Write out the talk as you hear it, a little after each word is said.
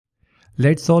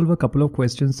Let's solve a couple of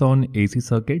questions on AC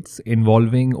circuits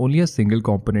involving only a single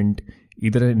component,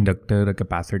 either an inductor, a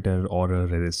capacitor, or a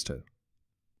resistor.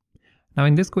 Now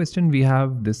in this question we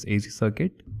have this AC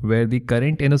circuit where the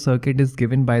current in a circuit is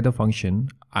given by the function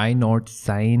I naught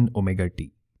sine omega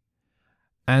t.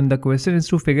 And the question is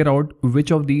to figure out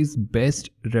which of these best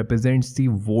represents the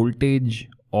voltage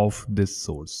of this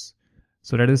source.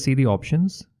 So let us see the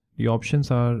options. The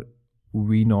options are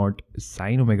V naught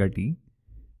sine omega t,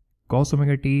 cos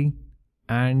omega t,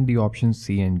 and the options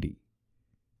C and D.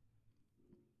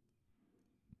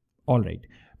 Alright,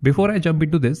 before I jump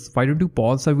into this, why don't you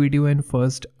pause the video and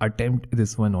first attempt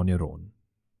this one on your own.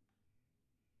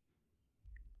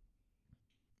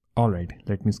 Alright,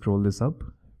 let me scroll this up.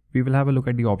 We will have a look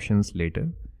at the options later.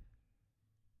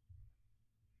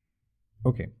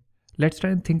 Okay, let's try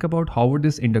and think about how would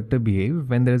this inductor behave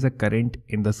when there is a current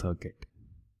in the circuit.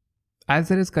 As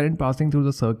there is current passing through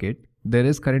the circuit, there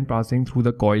is current passing through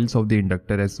the coils of the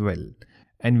inductor as well.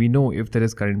 And we know if there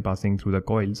is current passing through the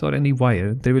coils or any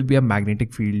wire, there will be a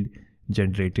magnetic field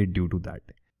generated due to that.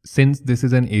 Since this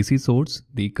is an AC source,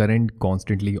 the current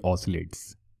constantly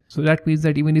oscillates. So that means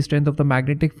that even the strength of the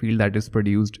magnetic field that is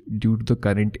produced due to the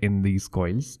current in these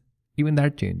coils, even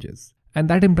that changes. And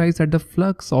that implies that the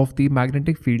flux of the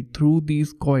magnetic field through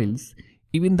these coils,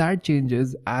 even that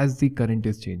changes as the current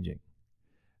is changing.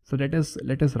 So let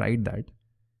us write that.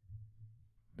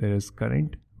 There is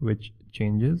current which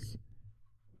changes.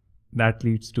 That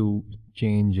leads to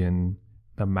change in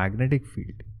the magnetic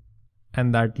field.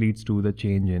 And that leads to the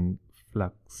change in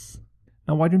flux.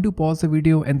 Now why don't you pause the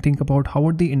video and think about how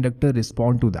would the inductor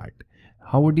respond to that?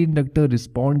 How would the inductor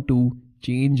respond to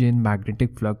change in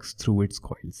magnetic flux through its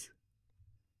coils?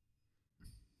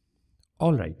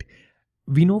 Alright,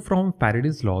 we know from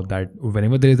Faraday's law that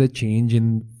whenever there is a change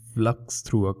in flux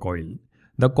through a coil,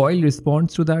 the coil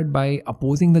responds to that by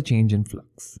opposing the change in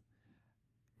flux.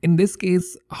 In this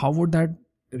case, how would that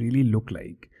really look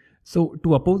like? So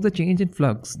to oppose the change in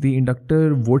flux, the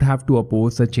inductor would have to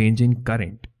oppose the change in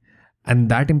current. And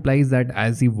that implies that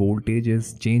as the voltage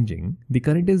is changing, the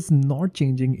current is not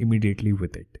changing immediately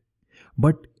with it.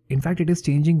 But in fact, it is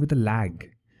changing with a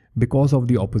lag because of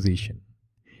the opposition.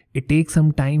 It takes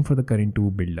some time for the current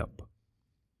to build up.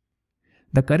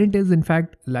 The current is in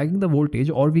fact lagging the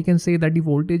voltage, or we can say that the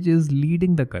voltage is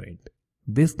leading the current.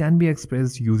 This can be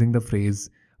expressed using the phrase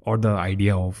or the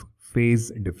idea of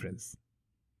phase difference.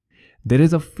 There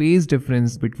is a phase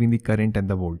difference between the current and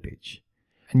the voltage.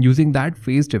 And using that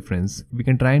phase difference, we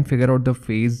can try and figure out the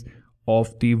phase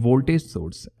of the voltage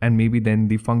source and maybe then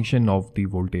the function of the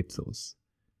voltage source.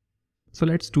 So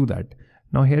let's do that.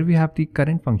 Now here we have the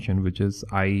current function, which is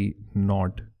I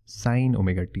naught sine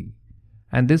omega t.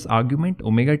 And this argument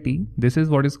omega t, this is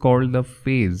what is called the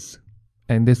phase.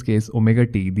 In this case omega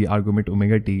t, the argument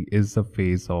omega t is the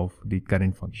phase of the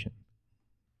current function.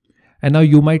 And now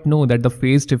you might know that the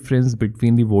phase difference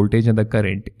between the voltage and the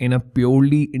current in a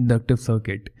purely inductive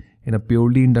circuit,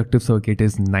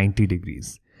 is 90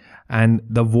 degrees. And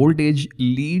the voltage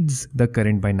leads the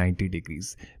current by 90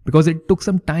 degrees because it took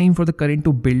some time for the current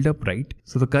to build up, right?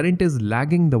 So the current is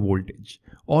lagging the voltage,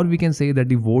 or we can say that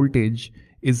the voltage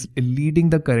is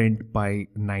leading the current by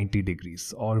 90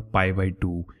 degrees or pi by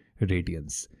 2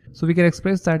 radians. So we can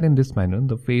express that in this manner.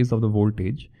 The phase of the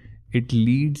voltage, it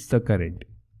leads the current.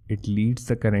 It leads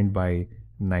the current by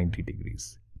 90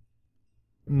 degrees.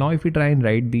 Now if we try and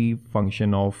write the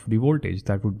function of the voltage,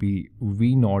 that would be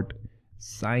V naught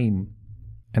sine,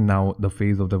 and now the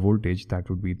phase of the voltage, that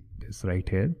would be this right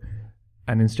here.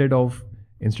 And instead of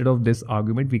this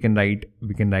argument, we can write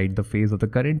the phase of the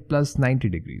current plus 90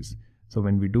 degrees. So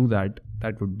when we do that,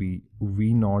 that would be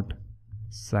V naught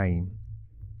sine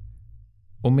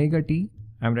omega t.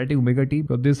 I'm writing omega t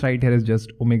because this right here is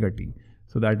just omega t.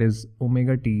 So that is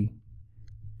omega t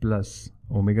plus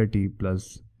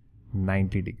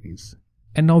 90 degrees.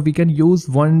 And now we can use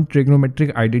one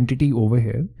trigonometric identity over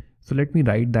here. So let me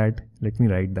write the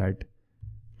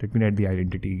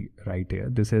identity right here.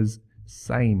 This is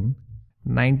sine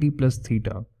 90 plus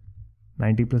theta,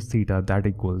 that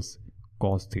equals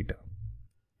cos theta.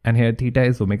 And here theta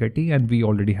is omega t and we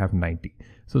already have 90.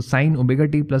 So sine omega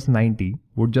t plus 90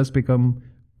 would just become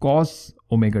cos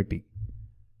omega t.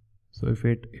 So if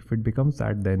it becomes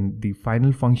that, then the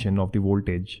final function of the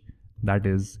voltage, that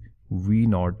is V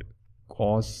naught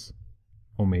cos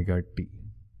omega t.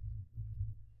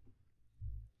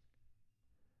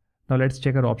 Now let's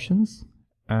check our options,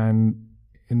 and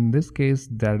in this case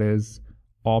that is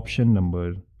option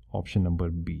number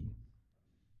B.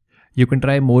 You can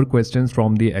try more questions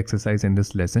from the exercise in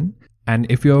this lesson, and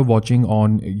if you are watching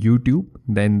on YouTube,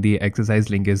 then the exercise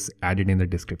link is added in the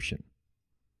description.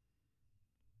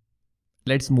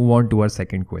 Let's move on to our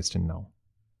second question now.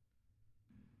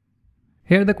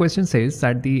 Here the question says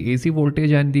that the AC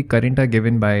voltage and the current are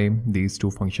given by these two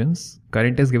functions.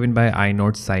 Current is given by I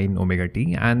naught sine omega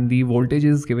t and the voltage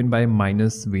is given by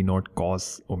minus V naught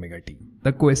cos omega t.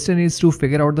 The question is to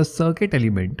figure out the circuit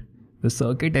element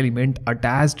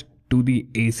attached to the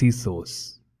AC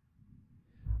source.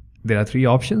 There are three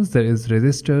options. There is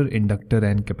resistor, inductor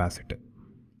and capacitor.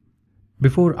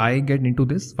 Before I get into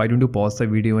this, why don't you pause the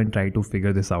video and try to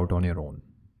figure this out on your own.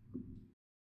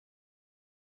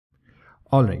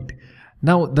 Alright,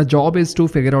 now the job is to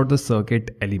figure out the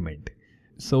circuit element.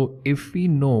 So if we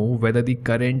know whether the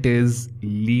current is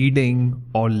leading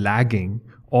or lagging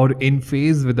or in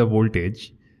phase with the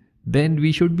voltage, then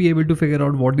we should be able to figure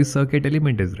out what the circuit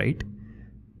element is, right?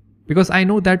 Because I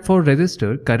know that for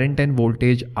resistor, current and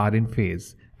voltage are in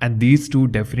phase, and these two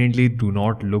definitely do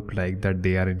not look like that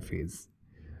they are in phase.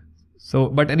 So,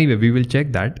 but anyway, we will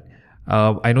check that.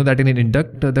 I know that in an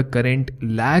inductor, the current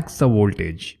lags the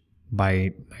voltage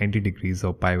by 90 degrees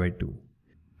or pi by 2.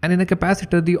 And in a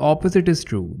capacitor, the opposite is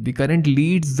true. The current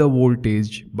leads the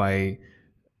voltage by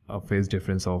a phase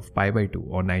difference of pi by 2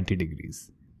 or 90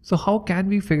 degrees. So how can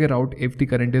we figure out if the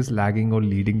current is lagging or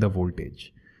leading the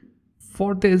voltage?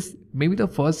 For this, maybe the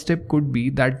first step could be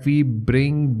that we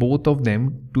bring both of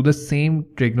them to the same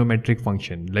trigonometric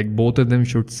function. Like both of them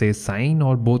should say sine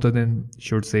or both of them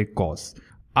should say cos.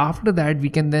 After that, we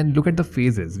can then look at the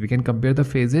phases. We can compare the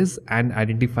phases and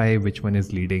identify which one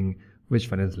is leading, which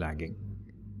one is lagging.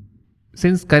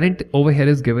 Since current over here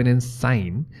is given in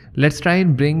sine, let's try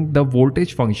and bring the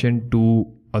voltage function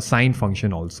to a sine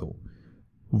function also.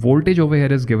 Voltage over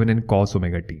here is given in cos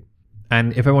omega t.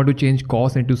 And if I want to change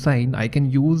cos into sine, I can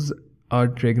use a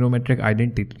trigonometric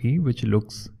identity which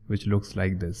looks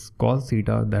like this. Cos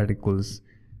theta that equals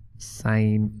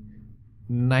sine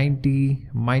 90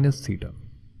 minus theta.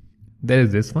 There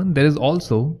is this one. There is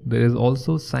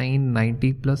also sine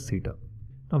 90 plus theta.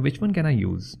 Now which one can I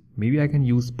use? Maybe I can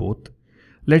use both.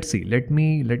 Let's see. Let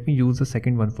me use the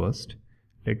second one first.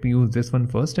 Let me use this one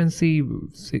first and see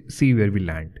where we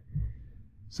land.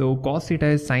 So cos theta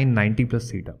is sine 90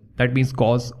 plus theta. That means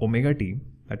cos omega t.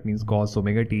 That means cos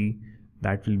omega t.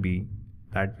 That will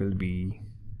be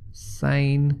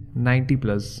sine 90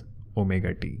 plus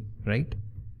omega t, right?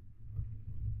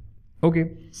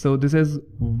 Okay, so this is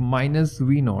minus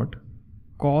V naught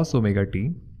cos omega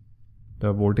t,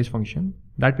 the voltage function.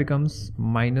 That becomes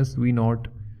minus V naught,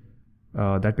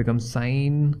 that becomes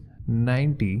sine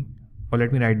 90, or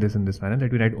let me write this in this manner.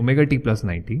 Let me write omega t plus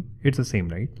 90. It's the same,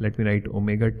 right? Let me write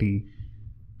omega t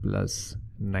plus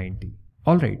 90.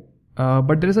 Alright,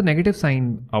 but there is a negative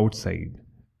sign outside.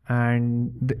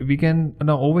 And we can,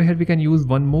 now over here we can use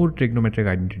one more trigonometric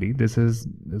identity. This is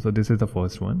the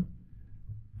first one.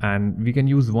 And we can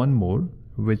use one more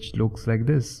which looks like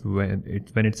this. When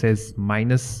it says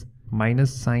minus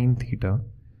sine theta,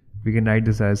 we can write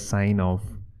this as sine of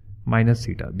minus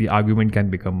theta. The argument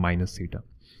can become minus theta.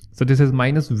 So this is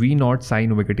minus V naught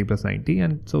sine omega t plus 90,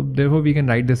 and so therefore we can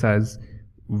write this as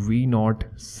V naught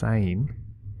sine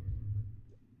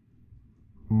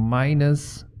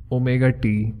minus omega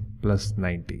t plus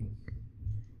 90.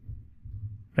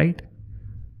 Right?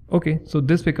 Okay, so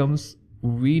this becomes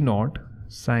V naught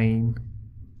sine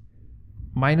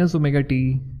minus omega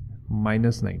t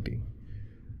minus 90.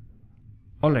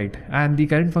 Alright, and the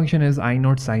current function is I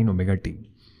naught sine omega t.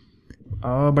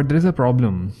 But there is a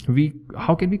problem.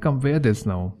 How can we compare this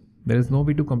now? There is no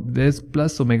way to there is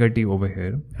plus omega t over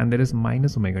here and there is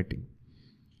minus omega t.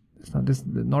 This is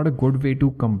not a good way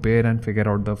to compare and figure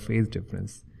out the phase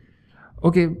difference.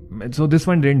 Okay, so this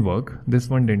one didn't work. Let's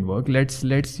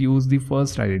use the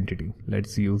first identity.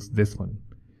 Let's use this one.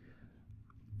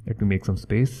 Let me make some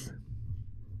space.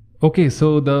 Okay,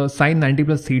 so the sine 90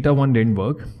 plus theta one didn't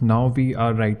work. Now we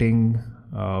are writing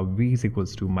V is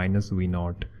equals to minus V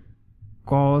naught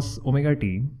cos omega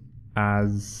t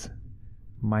as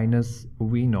minus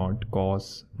V naught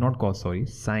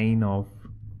sine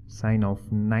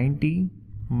of 90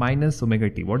 minus omega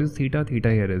t. What is theta?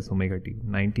 Theta here is omega t.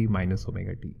 90 minus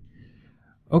omega t.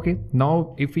 Okay,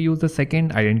 now if we use the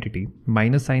second identity,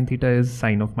 minus sine theta is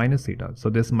sine of minus theta. So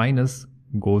this minus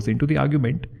goes into the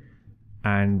argument,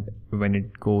 and when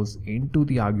it goes into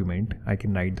the argument, I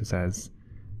can write this as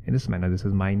in this manner. This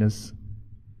is minus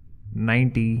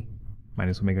 90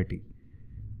 minus omega t.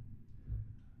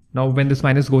 Now when this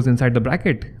minus goes inside the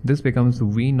bracket, this becomes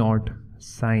V naught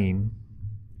sine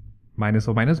minus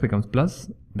of minus becomes plus,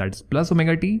 that's plus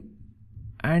omega t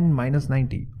and minus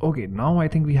 90. Okay, now I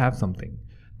think we have something.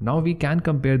 Now we can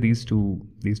compare these two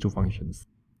functions.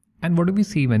 And what do we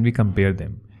see when we compare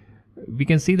them? we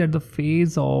can see that the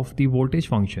phase of the voltage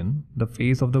function,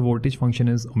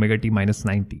 is omega t minus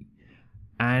 90.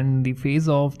 And the phase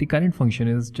of the current function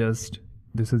is just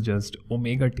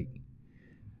omega t.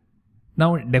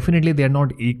 Now, definitely they are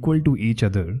not equal to each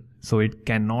other, so it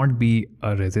cannot be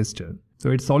a resistor. So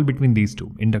it's all between these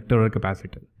two, inductor or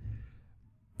capacitor.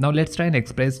 Now let's try and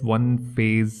express one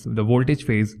phase, the voltage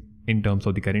phase, in terms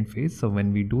of the current phase. So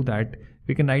when we do that,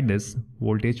 we can write this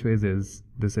voltage phase is,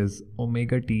 this is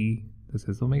omega t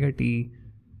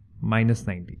minus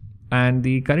 90. And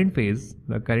the current phase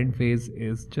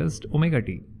is just omega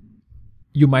t.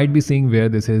 You might be seeing where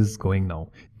this is going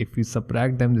now. If we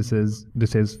subtract them, this is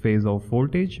phase of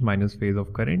voltage minus phase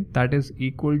of current, that is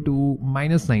equal to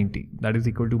minus 90. That is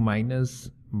equal to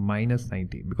minus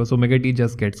 90, because omega t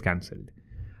just gets cancelled.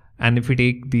 And if we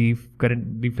take the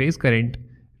phase current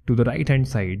to the right hand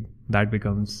side, that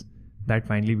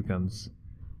finally becomes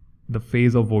the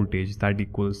phase of voltage, that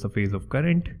equals the phase of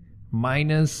current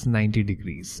minus 90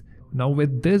 degrees. Now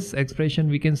with this expression,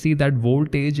 we can see that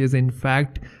voltage is in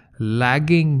fact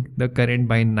lagging the current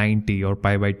by 90 or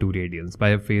pi by 2 radians by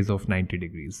a phase of 90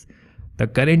 degrees. The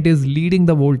current is leading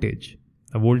the voltage.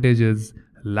 The voltage is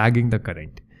lagging the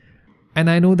current. And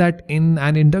I know that in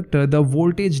an inductor, the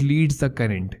voltage leads the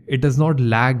current. It does not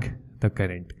lag the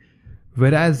current.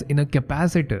 Whereas in a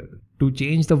capacitor, to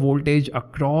change the voltage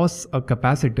across a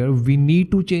capacitor, we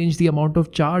need to change the amount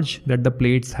of charge that the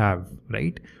plates have,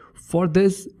 right? For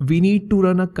this, we need to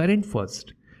run a current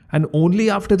first. And only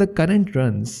after the current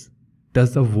runs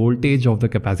does the voltage of the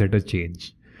capacitor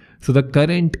change. So the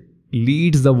current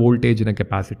leads the voltage in a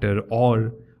capacitor,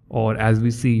 or as we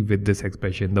see with this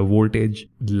expression, the voltage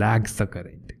lags the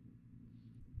current.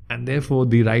 And therefore,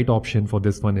 the right option for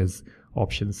this one is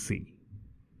option C.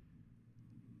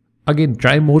 Again,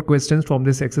 try more questions from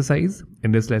this exercise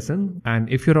in this lesson. And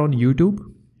if you're on YouTube,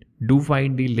 do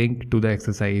find the link to the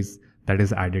exercise that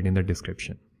is added in the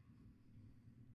description.